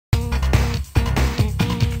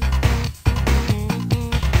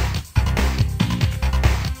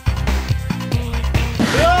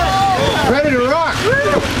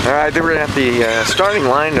Alright, we're at the starting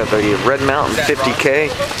line of the Red Mountain 50K.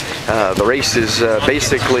 The race is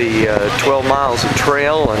basically 12 miles of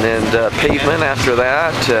trail and then pavement after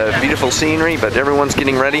that. Beautiful scenery, but everyone's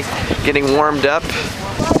getting ready, getting warmed up.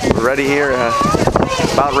 We're ready here,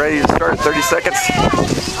 about ready to start. 30 seconds.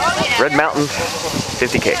 Red Mountain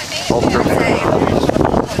 50K. Ultramarathon.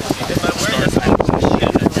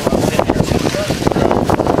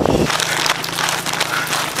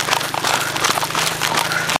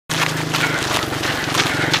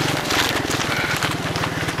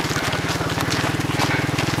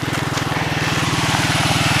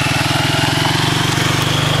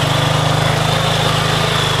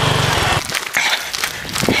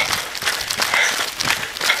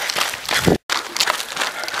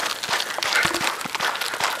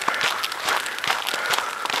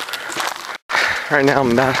 Right now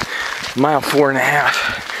I'm about mile 4.5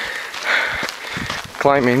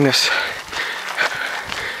 climbing this,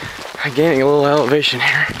 gaining a little elevation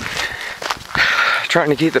here, trying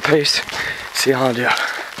to keep the pace, see how I do.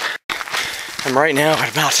 I'm right now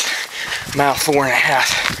at about mile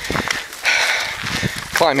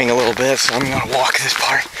 4.5, climbing a little bit, so I'm going to walk this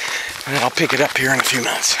part and then I'll pick it up here in a few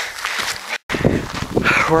minutes.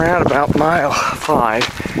 We're at about mile 5.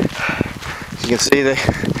 As you can see, the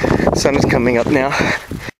sun is coming up now.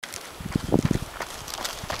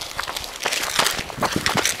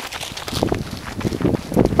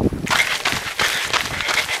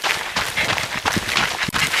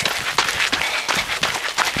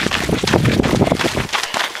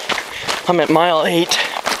 I'm at mile 8.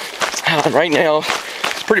 Right now,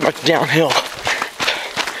 it's pretty much downhill.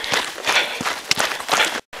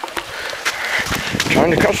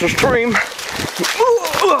 Trying to cross the stream.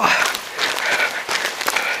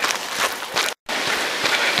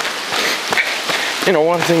 You know,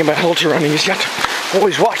 one thing about ultra running is you have to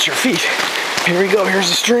always watch your feet. Here we go, here's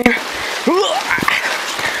the stream. And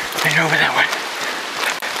over that way.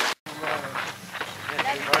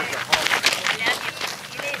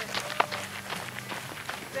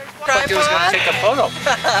 I thought he was going to take a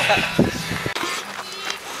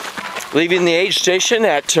photo. Leaving the aid station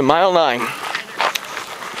at mile 9.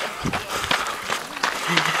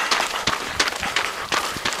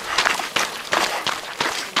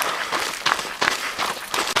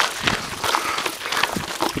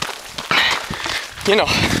 You know,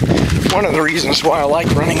 one of the reasons why I like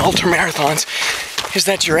running ultramarathons is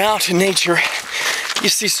that you're out in nature. You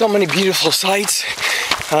see so many beautiful sights.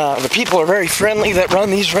 The people are very friendly that run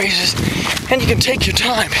these races, and you can take your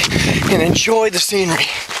time and enjoy the scenery.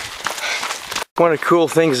 One of the cool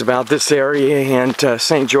things about this area and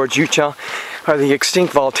St. George, Utah are the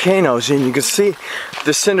extinct volcanoes, and you can see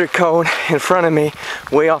the cinder cone in front of me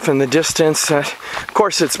way off in the distance. Of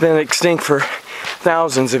course, it's been extinct for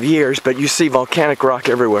thousands of years, but you see volcanic rock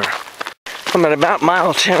everywhere. I'm at about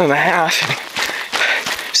mile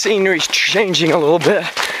 10.5. Scenery's changing a little bit,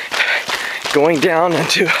 going down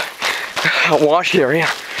into a wash area,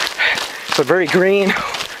 but very green.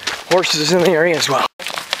 Horses in the area as well.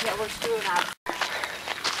 Yeah, we're doing that.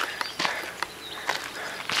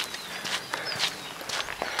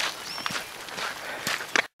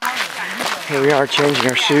 Here we are changing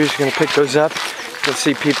our shoes. Gonna pick those up. You'll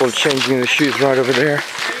see people changing the shoes right over there.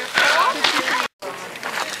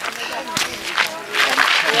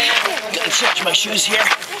 Gonna change my shoes here.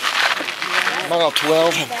 Mile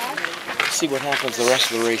 12. See what happens the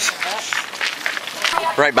rest of the race.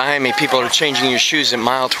 Right behind me, people are changing your shoes at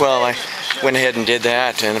mile 12. I went ahead and did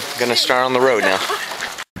that, and I'm gonna start on the road now.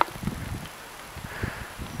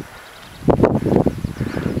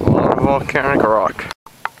 A lot of volcanic rock.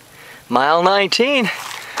 Mile 19.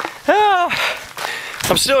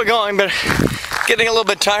 I'm still going, but getting a little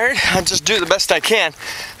bit tired. I'll just do the best I can.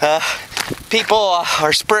 People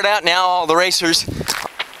are spread out now, all the racers.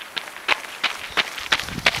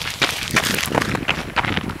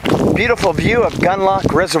 Beautiful view of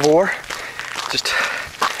Gunlock Reservoir. Just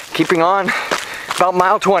keeping on, about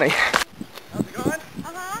mile 20. How's it going?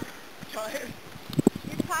 Uh-huh. Tired?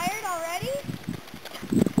 You're tired already?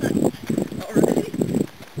 Already?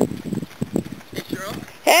 Hey, Cheryl.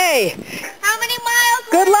 Hey! How many miles?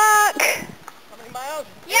 Good luck! How many miles?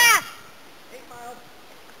 Yeah! 8 miles.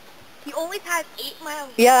 He only has 8 miles.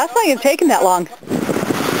 Yeah, that's not even taking that long.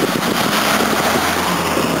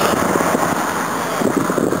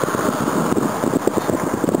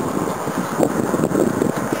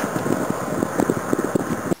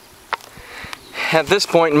 At this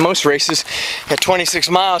point in most races, at 26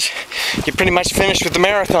 miles, you're pretty much finished with the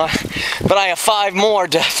marathon. But I have 5 more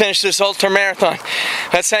to finish this ultra marathon.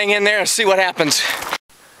 Let's hang in there and see what happens.